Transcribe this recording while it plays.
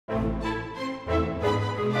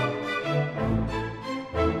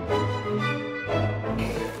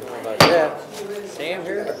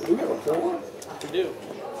4? We do.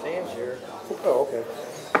 Sam's here. Oh, okay.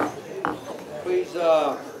 Please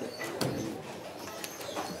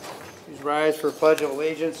rise for Pledge of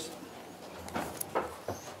Allegiance.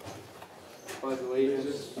 Pledge of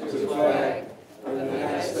Allegiance To the flag of the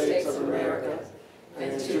United States of America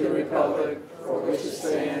and to the republic for which it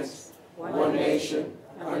stands, one nation,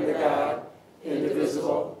 under God,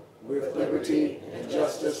 indivisible, with liberty and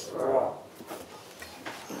justice for all.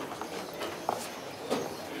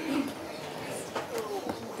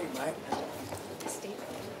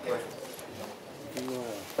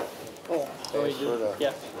 Oh, you do?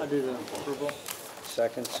 Yeah, I'll do the approval.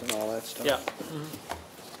 Seconds and all that stuff. Yeah.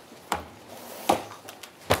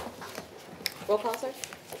 Roll call, sir.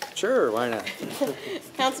 Sure, why not?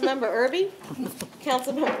 Councilmember Irby?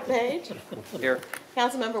 Councilmember Page? Here.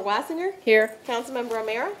 Councilmember Wassinger? Here. Councilmember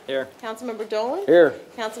O'Meara? Here. Councilmember Dolan? Here.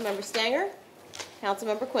 Councilmember Stanger?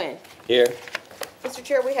 Councilmember Quinn? Here. Mr.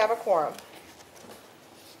 Chair, we have a quorum.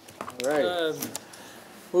 Right.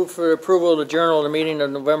 Move for approval of the journal of the meeting of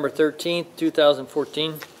November 13th,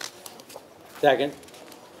 2014. Second.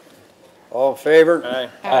 All in favor? Aye.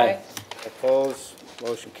 Aye. Opposed?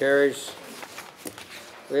 Motion carries.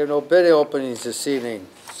 We have no bid openings this evening,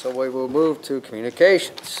 so we will move to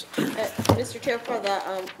communications. Mr. Chair, for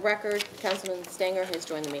the record, Councilman Stanger has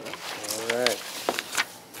joined the meeting. All right.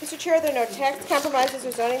 Mr. Chair, there are no tax compromises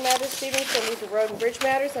or zoning matters this evening, so move to road and bridge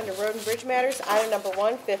matters. Under road and bridge matters, item number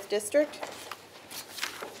 1, 5th District.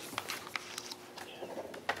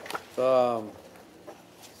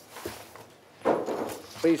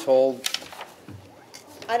 Please hold.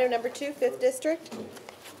 Item number 2, 5th District.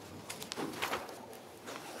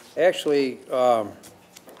 Actually,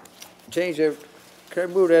 change it. Can I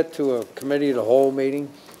move that to a committee of the whole meeting?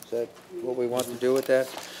 Is that what we want to do with that?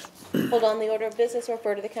 Hold on the order of business or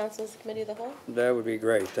refer to the Council's Committee of the Whole. That would be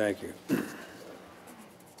great, thank you.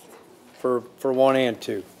 For 1 and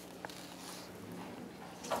 2.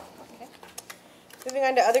 Okay. Moving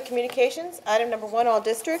on to other communications, item number 1, all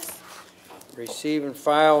districts. Receive and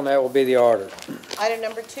file, and that will be the order. Item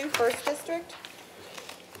number 2, 1st District.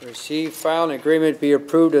 Receive, file, and agreement be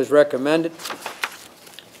approved as recommended.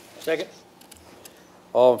 Second.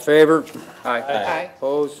 All in favor? Aye.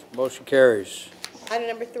 Opposed? Motion carries. Item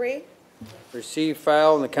number 3. Receive,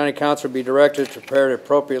 file, and the county council be directed to prepare the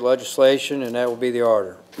appropriate legislation, and that will be the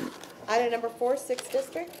order. Item number 4, 6th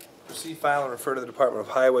District. Receive, file, and refer to the Department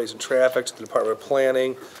of Highways and Traffic, to the Department of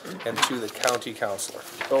Planning, and to the county councilor.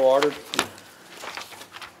 So ordered.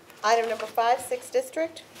 Item number 5, 6th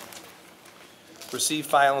District. Receive,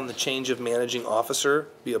 file, and the change of managing officer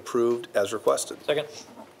be approved as requested. Second.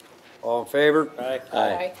 All in favor? Aye.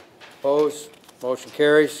 Aye. Opposed? Motion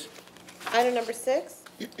carries. Item number 6.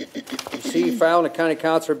 Receive, file, and the county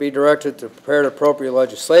council be directed to prepare the appropriate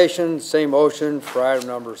legislation. Same motion for item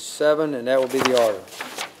number 7, and that will be the order.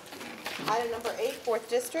 Item number 8, 4th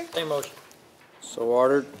District. Same motion. So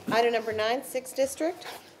ordered. Item number 9, 6th District.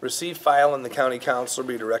 Receive, file, and the county councilor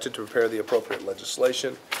be directed to prepare the appropriate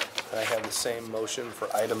legislation. And I have the same motion for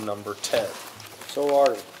item number 10. So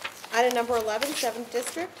ordered. Item number 11, 7th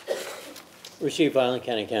District. Receive, file, and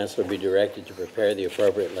county councilor be directed to prepare the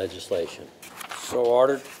appropriate legislation. So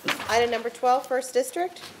ordered. Item number 12, 1st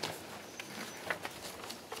District.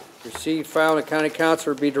 Receive, file, and the county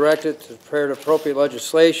council be directed to prepare the appropriate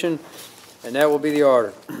legislation, and that will be the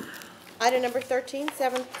order. Item number 13,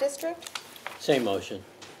 7th District. Same motion.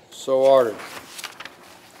 So ordered.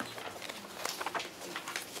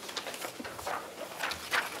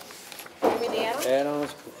 Give me the add-on.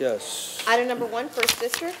 Add-ons, yes. Item number 1, 1st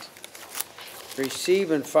District.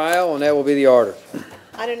 Receive and file, and that will be the order.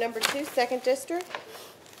 Item number 2, 2nd District.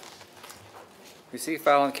 Receive,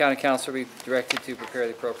 file, and county council be directed to prepare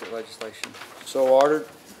the appropriate legislation. So ordered.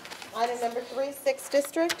 Item number 3, 6th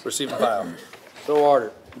District. Receive and file. So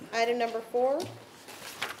ordered. Item number 4.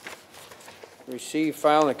 Receive,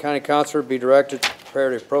 file, and the county council be directed to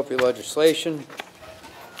prepare the appropriate legislation.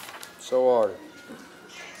 So ordered.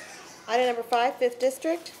 Item number 5, 5th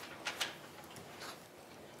District.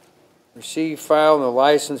 Receive, file, and the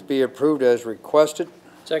license be approved as requested.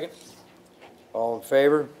 Second. All in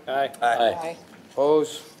favor? Aye. Aye.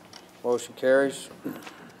 Opposed? Motion carries.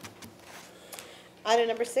 Item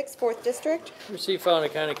number 6, 4th District. Receive, file, and the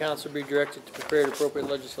county council be directed to prepare the appropriate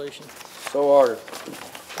legislation. So ordered.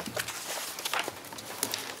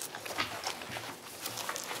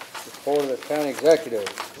 Report of the county executive.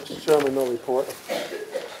 Mr. Chairman, no report.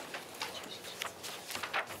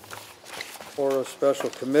 Report of special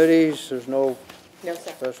committees. There's no No,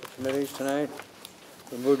 sir. special committees tonight.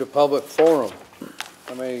 We move to public forum.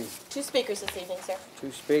 How many? 2 speakers this evening, sir.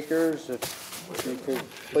 2 speakers. If you could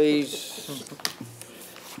please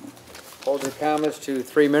Hold your comments to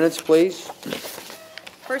 3 minutes, please.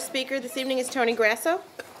 First speaker this evening is Tony Grasso.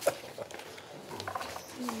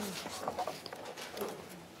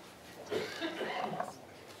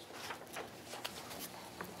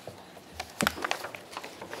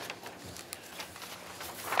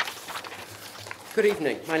 Good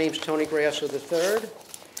evening. My name's Tony Grasso III,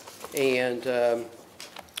 and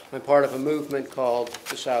I'm part of a movement called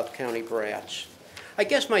the South County Brats. I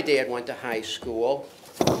guess my dad went to high school.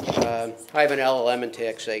 I have an LLM in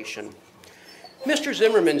taxation. Mr.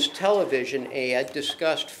 Zimmerman's television ad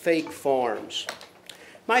discussed fake farms.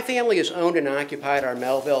 My family has owned and occupied our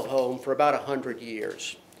Melville home for about 100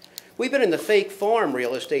 years. We've been in the fake farm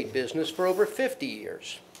real estate business for over 50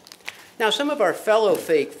 years. Now, some of our fellow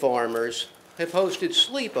fake farmers have hosted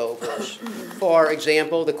sleepovers. For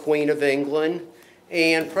example, the Queen of England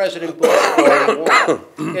and President Bush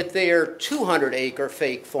 41 at their 200-acre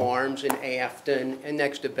fake farms in Afton and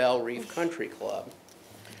next to Belle Reef Country Club.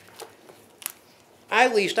 I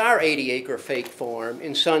leased our 80-acre fake farm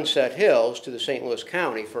in Sunset Hills to the St. Louis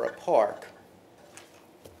County for a park.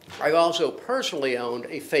 I also personally owned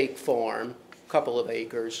a fake farm, a couple of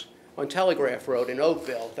acres, on Telegraph Road in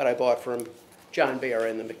Oakville that I bought from John Bear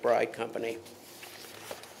and the McBride Company.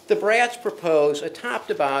 The Brats propose a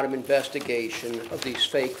top-to-bottom investigation of these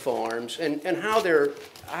fake farms and how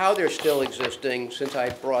they're still existing since I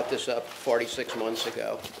brought this up 46 months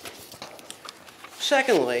ago.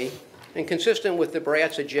 Secondly, and consistent with the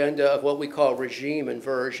Brats' agenda of what we call regime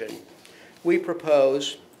inversion, we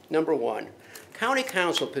propose, number one, county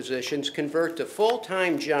council positions convert to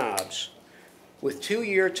full-time jobs with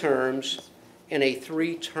 2-year terms and a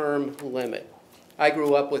 3-term limit. I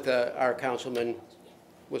grew up with our councilman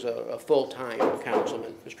was a full-time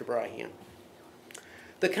councilman, Mr. Bryhan.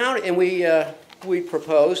 The county, and we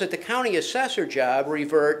propose that the county assessor job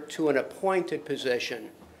revert to an appointed position,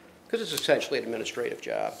 because it's essentially an administrative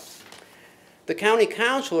job. The county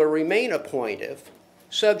councilor remain appointive,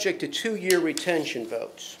 subject to 2-year retention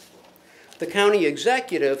votes. The county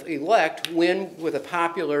executive elect win with a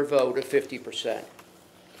popular vote of 50%.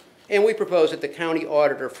 And we propose that the county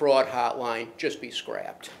auditor fraud hotline just be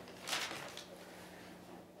scrapped.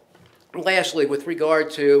 Lastly, with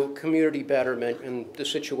regard to community betterment and the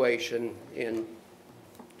situation in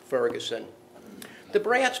Ferguson, the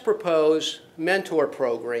Brats propose mentor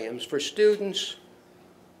programs for students,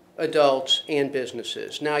 adults, and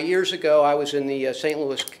businesses. Now, years ago, I was in the St.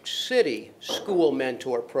 Louis City School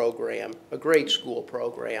Mentor Program, a great school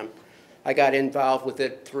program. I got involved with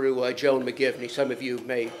it through Joan McGivney. Some of you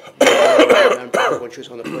may remember her when she was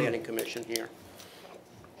on the Planning Commission here.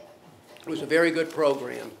 It was a very good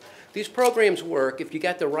program. These programs work if you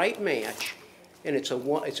got the right match, and it's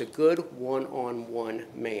a good one-on-one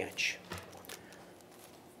match.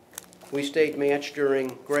 We stayed matched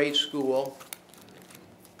during grade school.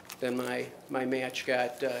 Then my match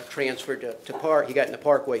got transferred to Park. He got in the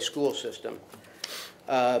Parkway school system.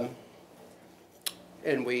 And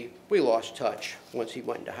we lost touch once he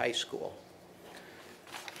went into high school.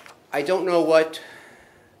 I don't know what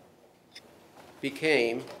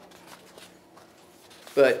became,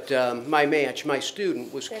 but my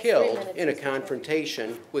student was killed in a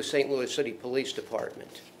confrontation with St. Louis City Police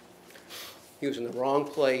Department. He was in the wrong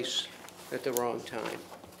place at the wrong time.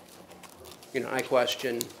 You know, I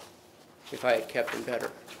question if I had kept in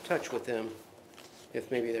better touch with him,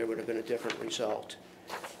 if maybe there would have been a different result.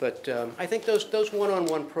 But I think those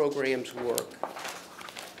one-on-one programs work.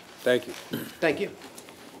 Thank you. Thank you.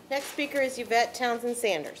 Next speaker is Yvette Townsend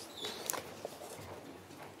Sanders.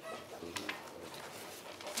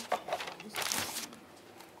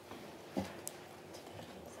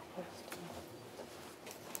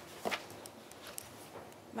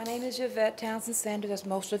 My name is Yvette Townsend Sanders, as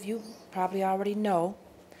most of you probably already know.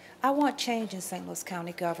 I want change in St. Louis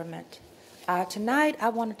County government. Tonight, I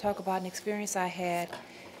want to talk about an experience I had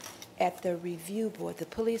at the review board, the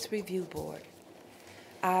police review board.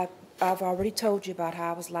 I've already told you about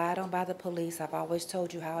how I was lied on by the police. I've always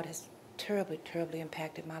told you how it has terribly, terribly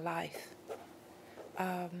impacted my life.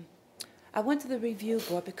 I went to the review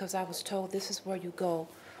board because I was told this is where you go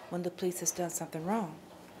when the police has done something wrong.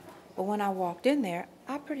 But when I walked in there,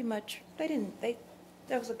 I pretty much,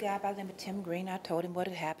 there was a guy by the name of Tim Green. I told him what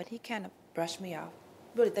had happened. He kind of brushed me off.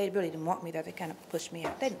 Really, they really didn't want me there. They kind of pushed me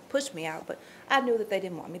out. They didn't push me out, but I knew that they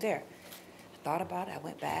didn't want me there. I thought about it. I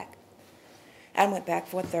went back. I went back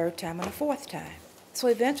for a 3rd time and a 4th time. So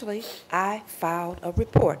eventually, I filed a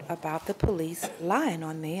report about the police lying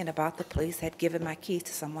on me and about the police had given my keys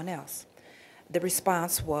to someone else. The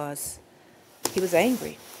response was, he was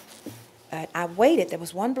angry. I waited. There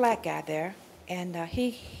was one black guy there, And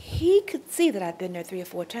he could see that I'd been there 3 or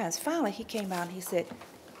 4 times. Finally, he came out and he said,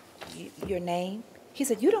 your name? He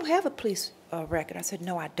said, you don't have a police record. I said,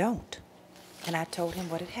 no, I don't. And I told him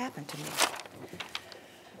what had happened to me.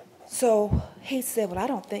 So he said, well, I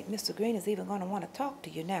don't think Mr. Green is even going to want to talk to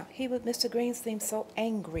you now. Mr. Green seemed so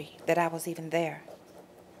angry that I was even there.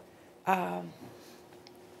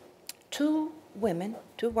 2 women,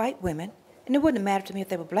 2 white women, and it wouldn't have mattered to me if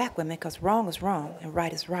they were black women because wrong is wrong and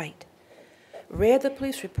right is right, read the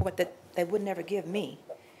police report that they would never give me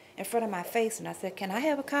in front of my face, and I said, can I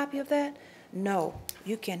have a copy of that? No,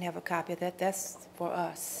 you can't have a copy of that. That's for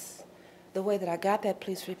us. The way that I got that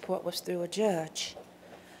police report was through a judge.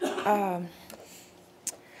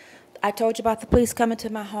 I told you about the police coming to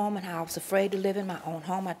my home and how I was afraid to live in my own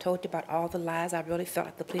home. I told you about all the lies. I really felt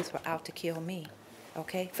like the police were out to kill me,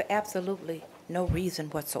 okay, for absolutely no reason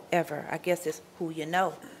whatsoever. I guess it's who you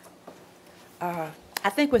know. I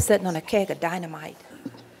think we're sitting on a keg of dynamite.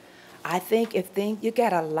 I think you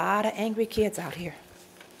got a lot of angry kids out here.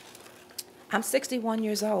 I'm 61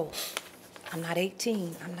 years old. I'm not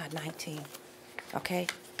 18. I'm not 19, okay?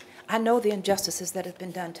 I know the injustices that have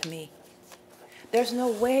been done to me. There's no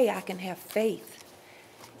way I can have faith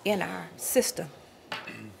in our system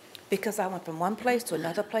because I went from one place to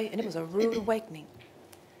another place, and it was a rude awakening.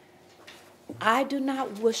 I do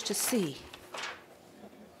not wish to see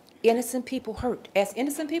innocent people hurt, as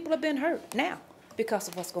innocent people have been hurt now because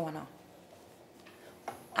of what's going on.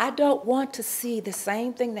 I don't want to see the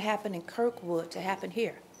same thing that happened in Kirkwood to happen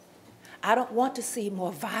here. I don't want to see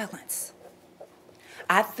more violence.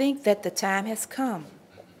 I think that the time has come.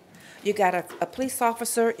 You got a police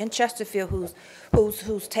officer in Chesterfield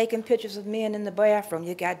who's taking pictures of men in the bathroom.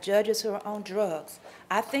 You got judges who are on drugs.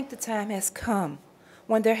 I think the time has come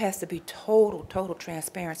when there has to be total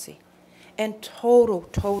transparency and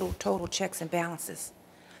total checks and balances,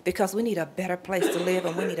 because we need a better place to live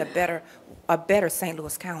and we need a better St.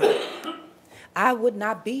 Louis County. I would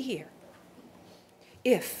not be here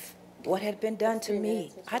if what had been done to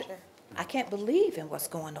me. I can't believe in what's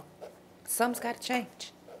going on. Something's got to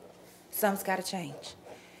change. Something's got to change.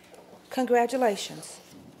 Congratulations.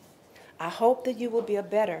 I hope that you will be a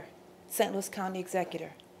better St. Louis County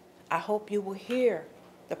executor. I hope you will hear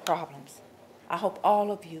the problems. I hope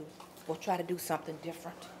all of you will try to do something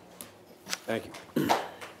different. Thank you.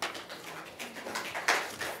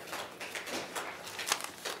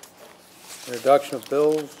 Introduction of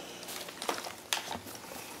bills.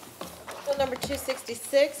 Bill number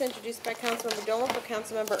 266, introduced by Councilmember Dolan for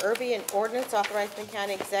Councilmember Erby, an ordinance authorizing the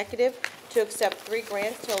county executive to accept 3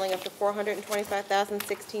 grants totaling up to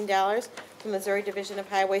 $425,016 from Missouri Division of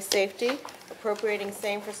Highway Safety, appropriating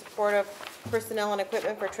same for support of personnel and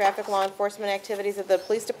equipment for traffic law enforcement activities of the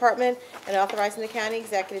police department, and authorizing the county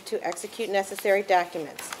executive to execute necessary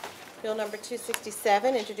documents. Bill number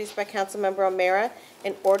 267, introduced by Councilmember O'Meara,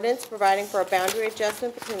 an ordinance providing for a boundary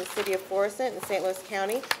adjustment between the city of Florissant and St. Louis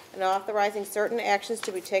County, and authorizing certain actions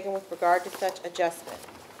to be taken with regard to such adjustment.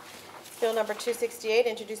 Bill number 268,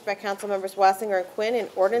 introduced by Councilmembers Wassinger and Quinn, an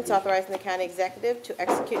ordinance authorizing the county executive to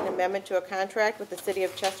execute an amendment to a contract with the city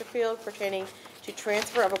of Chesterfield pertaining to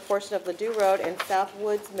transfer of a portion of Ladue Road and South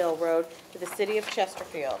Woods Mill Road to the city of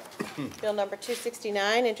Chesterfield. Bill number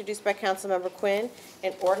 269, introduced by Councilmember Quinn,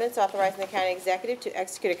 an ordinance authorizing the county executive to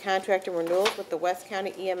execute a contract and renewals with the West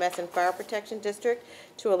County EMS and Fire Protection District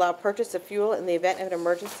to allow purchase of fuel in the event of an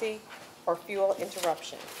emergency or fuel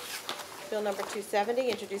interruption. Bill number 270,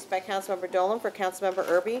 introduced by Councilmember Dolan for Councilmember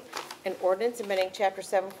Erby, an ordinance amending Chapter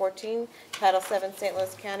 714, Title 7, St.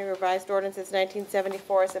 Louis County Revised Ordinances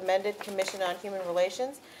 1974 as amended, Commission on Human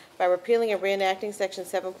Relations, by repealing and reenacting Section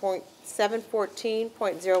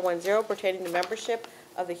 714.010 pertaining to membership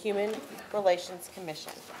of the Human Relations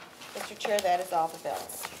Commission. Mr. Chair, that is all the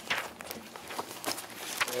bills.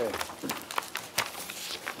 Okay.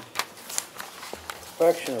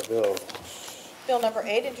 Inspection of bills. Bill number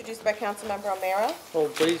 8, introduced by Councilmember O'Meara.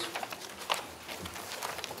 Hold, please.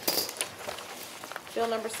 Bill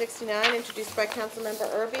number 69, introduced by Councilmember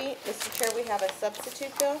Erby. Mr. Chair, we have a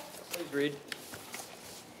substitute bill. Please read.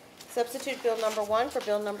 Substitute Bill number 1 for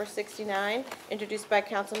Bill number 69, introduced by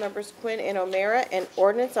Councilmembers Quinn and O'Meara, an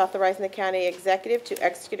ordinance authorizing the county executive to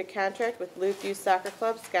execute a contract with Blue View Soccer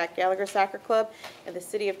Club, Scott Gallagher Soccer Club, and the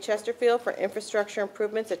city of Chesterfield for infrastructure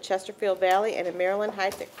improvements at Chesterfield Valley and in Maryland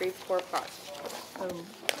Heights at Creveport Park.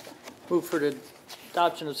 Move for the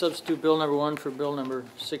adoption of substitute bill number 1 for bill number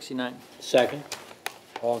 69. Second.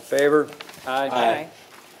 All in favor? Aye.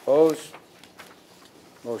 Opposed?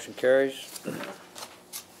 Motion carries.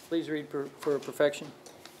 Please read for perfection.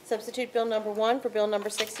 Substitute Bill number 1 for Bill number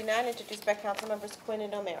 69, introduced by Councilmembers Quinn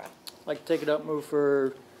and O'Meara. I'd like to take it up, move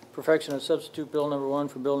for perfection of substitute bill number 1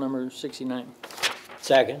 for bill number 69.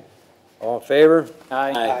 Second. All in favor?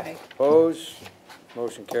 Aye. Opposed?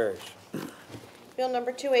 Motion carries. Bill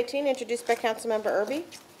number 218, introduced by Councilmember Erby.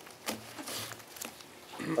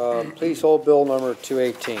 Please hold bill number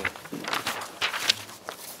 218.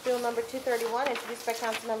 Bill number 231, introduced by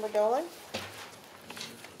Councilmember Dolan.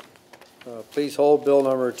 Please hold bill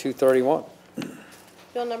number 231.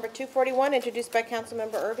 Bill number 241, introduced by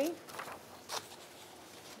Councilmember Erby.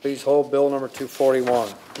 Please hold bill number 241.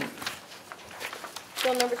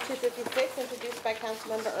 Bill number 256, introduced by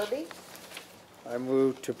Councilmember Erby. I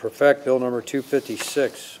move to perfect bill number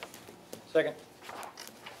 256. Second.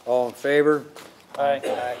 All in favor?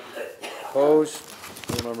 Aye. Opposed?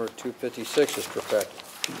 Bill number 256 is perfected.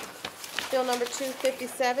 Bill number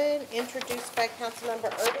 257, introduced by Councilmember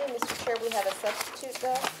Erby. Mr. Chair, we have a substitute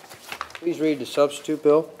bill. Please read the substitute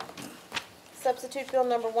bill. Substitute Bill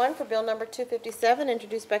number 1 for Bill number 257,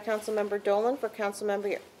 introduced by Councilmember Dolan for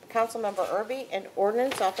Councilmember Erby, an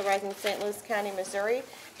ordinance authorizing St. Louis County, Missouri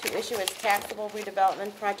to issue its taxable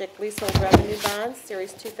redevelopment project leasehold revenue bonds,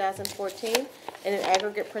 Series 2014, in an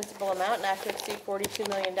aggregate principal amount not to exceed $42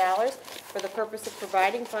 million for the purpose of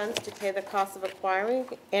providing funds to pay the cost of acquiring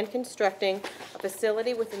and constructing a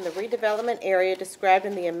facility within the redevelopment area described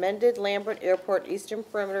in the amended Lambert Airport Eastern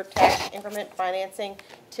Perimeter Tax Increment Financing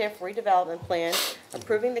TIF redevelopment plan,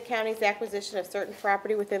 approving the county's acquisition of certain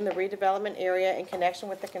property within the redevelopment area in connection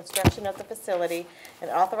with the construction of the facility, and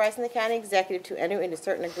authorizing the county executive to enter into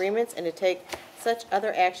certain agreements and to take such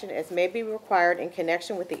other action as may be required in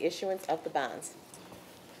connection with the issuance of the bonds.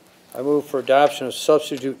 I move for adoption of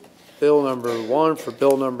substitute bill number 1 for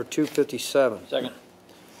bill number 257. Second.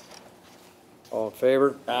 All in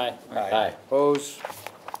favor? Aye. Aye. Opposed?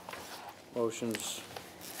 Motion's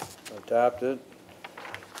adopted.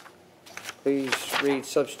 Please read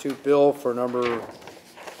substitute bill number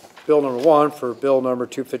 1 for bill number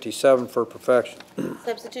 257 for perfection.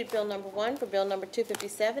 Substitute Bill number 1 for Bill number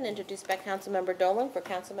 257, introduced by Councilmember Dolan for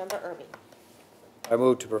Councilmember Erby. I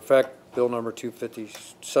move to perfect bill number 250,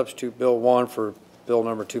 substitute bill 1 for bill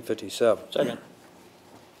number 257. Second.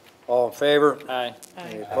 All in favor? Aye.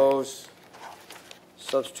 Any opposed?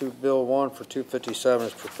 Substitute bill 1 for 257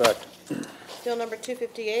 is perfected. Bill number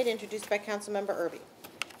 258, introduced by Councilmember Erby.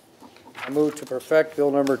 I move to perfect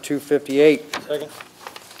bill number 258. Second.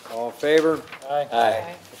 All in favor? Aye.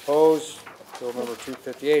 Aye. Opposed? Bill number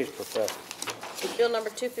 258 is perfected. Bill number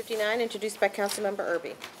 259, introduced by Councilmember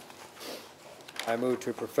Erby. I move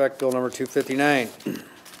to perfect bill number 259.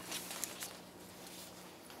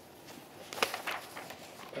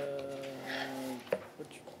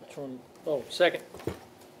 Which one? Oh, second.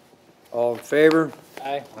 All in favor?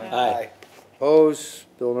 Aye. Aye. Opposed?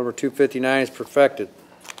 Bill number 259 is perfected.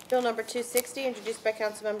 Bill number 260, introduced by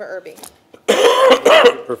Councilmember Erby.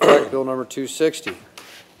 Perfect bill number 260.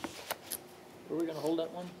 Were we gonna hold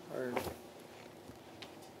that one, or?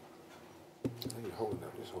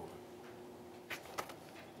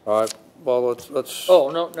 All right, well, let's. Oh,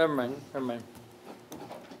 no, never mind. Or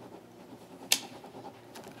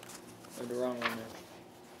the wrong one there.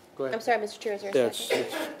 Go I'm ahead. sorry, Mr. Chair, is there a Yes, second?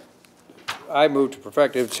 I move to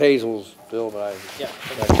perfect, it's Hazel's bill, but I. Yeah.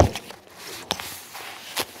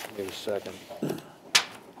 Give a second.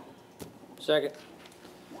 Second.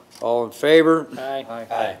 All in favor? Aye.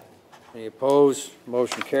 Aye. Any opposed?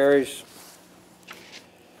 Motion carries.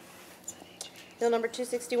 Bill number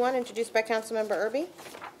 261, introduced by Councilmember Erby.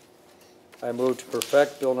 I move to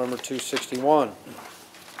perfect bill number 261.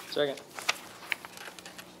 Second.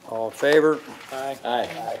 All in favor? Aye.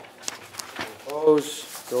 Aye.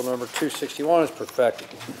 Opposed? Bill number 261 is perfected.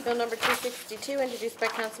 Bill number 262, introduced by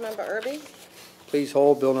Councilmember Erby. Please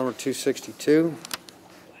hold bill number 262.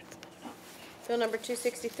 Bill number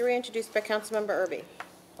 263, introduced by Councilmember Erby.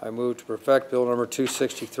 I move to perfect bill number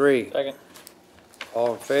 263. Second.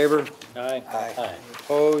 All in favor? Aye. Aye.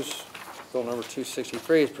 Opposed? Bill number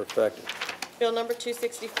 263 is perfected. Bill number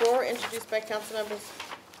 264, introduced by Councilmembers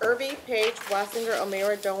Erby, Page, Wassinger,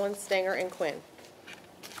 O'Meara, Dolan, Stanger, and Quinn.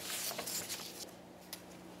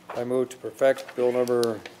 I move to perfect bill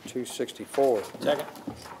number 264. Second.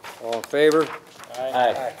 All in favor?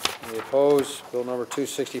 Aye. Any opposed? Bill number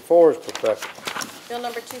 264 is perfected. Bill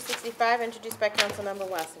number 265, introduced by Councilmember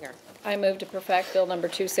Wassinger. I move to perfect Bill number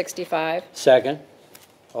 265. Second.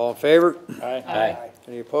 All in favor? Aye. Aye.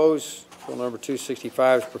 Any opposed? Bill number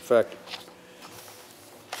 265 is perfected.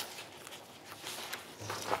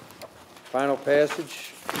 Final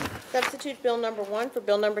passage. Substitute Bill number 1 for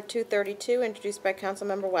Bill number 232, introduced by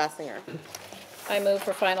Councilmember Wassinger. I move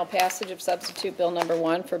for final passage of substitute Bill number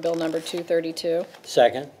 1 for Bill number 232.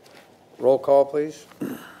 Second. Roll call, please.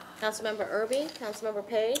 Councilmember Erby? Councilmember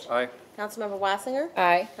Page? Aye. Councilmember Wassinger?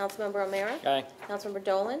 Aye. Councilmember O'Meara? Aye. Councilmember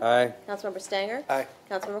Dolan? Aye. Councilmember Stanger? Aye.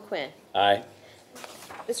 Councilmember Quinn. Aye.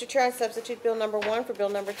 Mr. Chair, on substitute Bill number 1 for Bill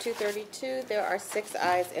number 232, there are 6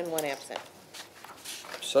 ayes and 1 absent.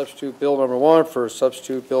 Substitute bill number 1 for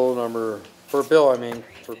substitute bill number, for bill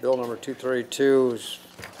number 232 is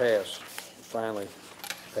passed, finally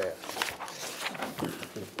passed.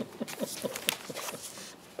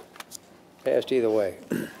 Passed either way.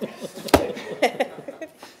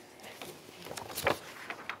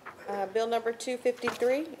 Bill number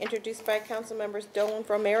 253, introduced by Council Members Dolan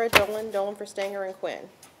for O'Meara, Dolan for Stanger, and Quinn.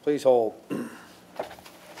 Please hold.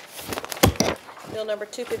 Bill number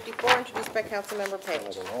 254, introduced by Councilmember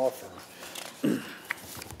Page.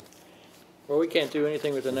 Well, we can't do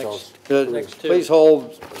anything with the next two. Please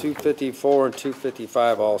hold 254 and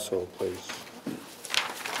 255 also, please.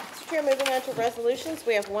 Mr. Chair, moving on to resolutions,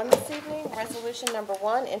 we have one this evening. Resolution number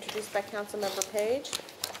 1, introduced by Councilmember Page.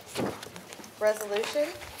 Resolution.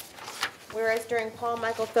 Whereas during Paul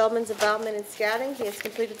Michael Feldman's involvement in scouting, he has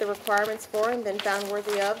completed the requirements for and been found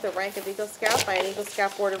worthy of the rank of Eagle Scout by an Eagle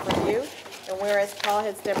Scout Board of Review. And whereas Paul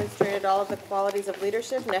has demonstrated all of the qualities of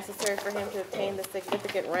leadership necessary for him to obtain the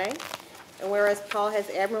significant rank. And whereas Paul has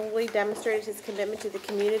admirably demonstrated his commitment to the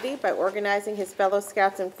community by organizing his fellow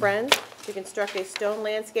scouts and friends to construct a stone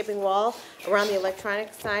landscaping wall around the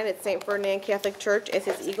electronic sign at St. Ferdinand Catholic Church as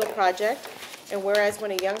his Eagle project. And whereas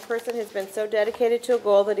when a young person has been so dedicated to a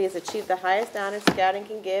goal that he has achieved the highest honor scouting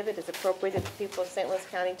can give, it is appropriate that the people of St. Louis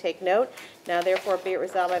County take note. Now therefore be it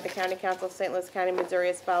resolved by the County Council of St. Louis County, Missouri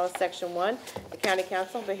as follows. Section 1, the County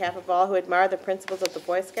Council, on behalf of all who admire the principles of the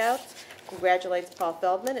Boy Scouts, congratulates Paul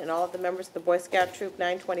Feldman and all of the members of the Boy Scout Troop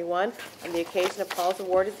 921 on the occasion of Paul's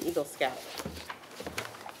award as Eagle Scout.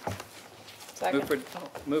 Second.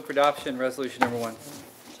 Move for adoption, resolution number 1.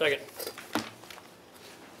 Second.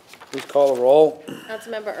 Please call the roll.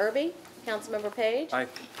 Councilmember Erby? Councilmember Page? Aye.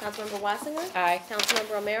 Councilmember Wassinger? Aye.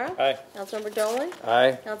 Councilmember O'Meara? Aye. Councilmember Dolan?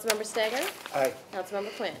 Aye. Councilmember Stanger? Aye.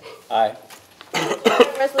 Councilmember Quinn. Aye.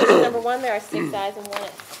 Resolution number 1, there are 6 ayes and 1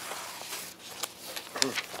 absent.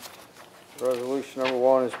 Resolution number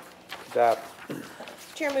 1 is adopted.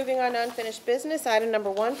 Chair, moving on to unfinished business, item number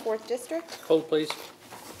 1, 4th District. Hold, please.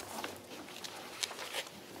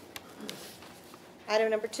 Item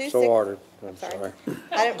number 2, So ordered. I'm Sorry. sorry.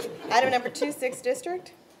 Item number 2, 6th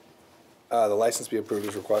District. The license be approved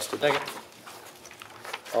as requested. Second.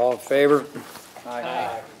 All in favor?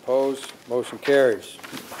 Aye. Opposed? Motion carries.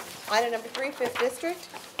 Item number 3, 5th District.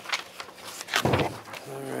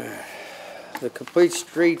 The Complete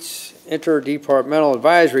Streets Interdepartmental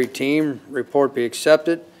Advisory Team report be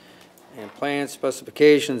accepted, and plan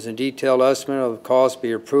specifications and detailed estimate of the cost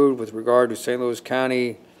be approved with regard to St. Louis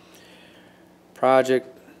County project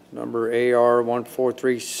number AR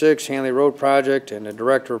 1436, Hanley Road Project, and the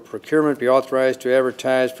Director of Procurement be authorized to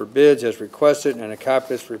advertise for bids as requested, and a copy of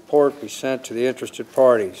this report be sent to the interested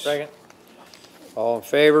parties. Second. All in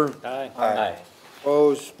favor? Aye. Aye.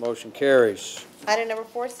 Opposed? Motion carries. Item number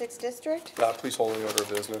 4, 6th District. Please hold the order of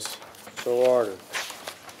business. So ordered.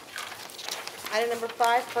 Item number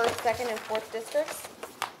 5, 1st, 2nd, and 4th Districts.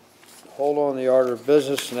 Hold on the order of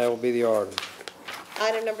business, and that will be the order.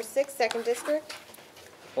 Item number 6, 2nd District.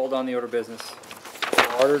 Hold on the order of business.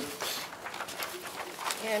 Ordered.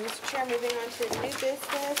 And Mr. Chair, moving on to new business,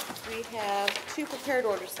 we have 2 prepared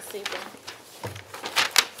orders this evening.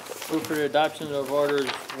 Move for the adoption of orders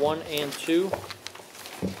 1 and 2.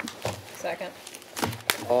 Second.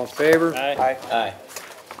 All in favor? Aye. Aye.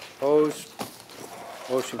 Opposed?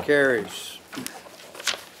 Motion carries.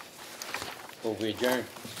 Move we adjourn.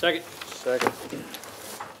 Second. Second.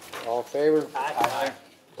 All in favor? Aye.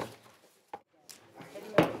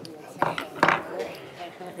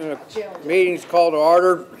 Meeting's called to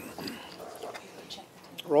order.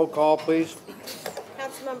 Roll call, please.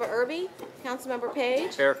 Councilmember Erby? Councilmember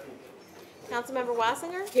Page? Here. Councilmember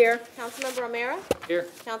Wassinger? Here. Councilmember O'Meara? Here.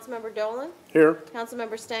 Councilmember Dolan? Here.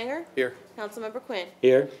 Councilmember Stanger? Here. Councilmember Quinn.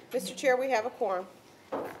 Here. Mr. Chair, we have a quorum.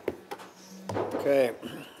 Okay.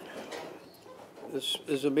 This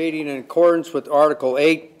is a meeting in accordance with Article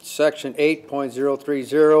 8, Section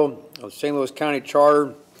 8.030 of St. Louis County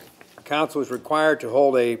Charter. Council is required to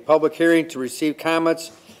hold a public hearing to receive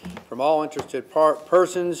comments from all interested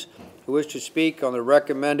persons who wish to speak on the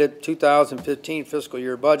recommended 2015 fiscal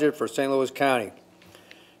year budget for St. Louis County.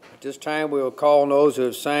 At this time, we will call on those who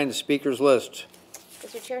have signed the speakers list.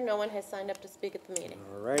 Mr. Chair, no one has signed up to speak at the meeting.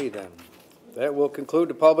 All righty then. That will conclude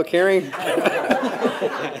the public hearing.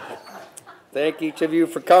 Thank each of you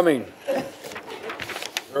for coming.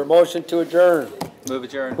 For a motion to adjourn. Move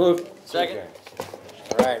adjourned. Second.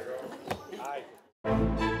 All right.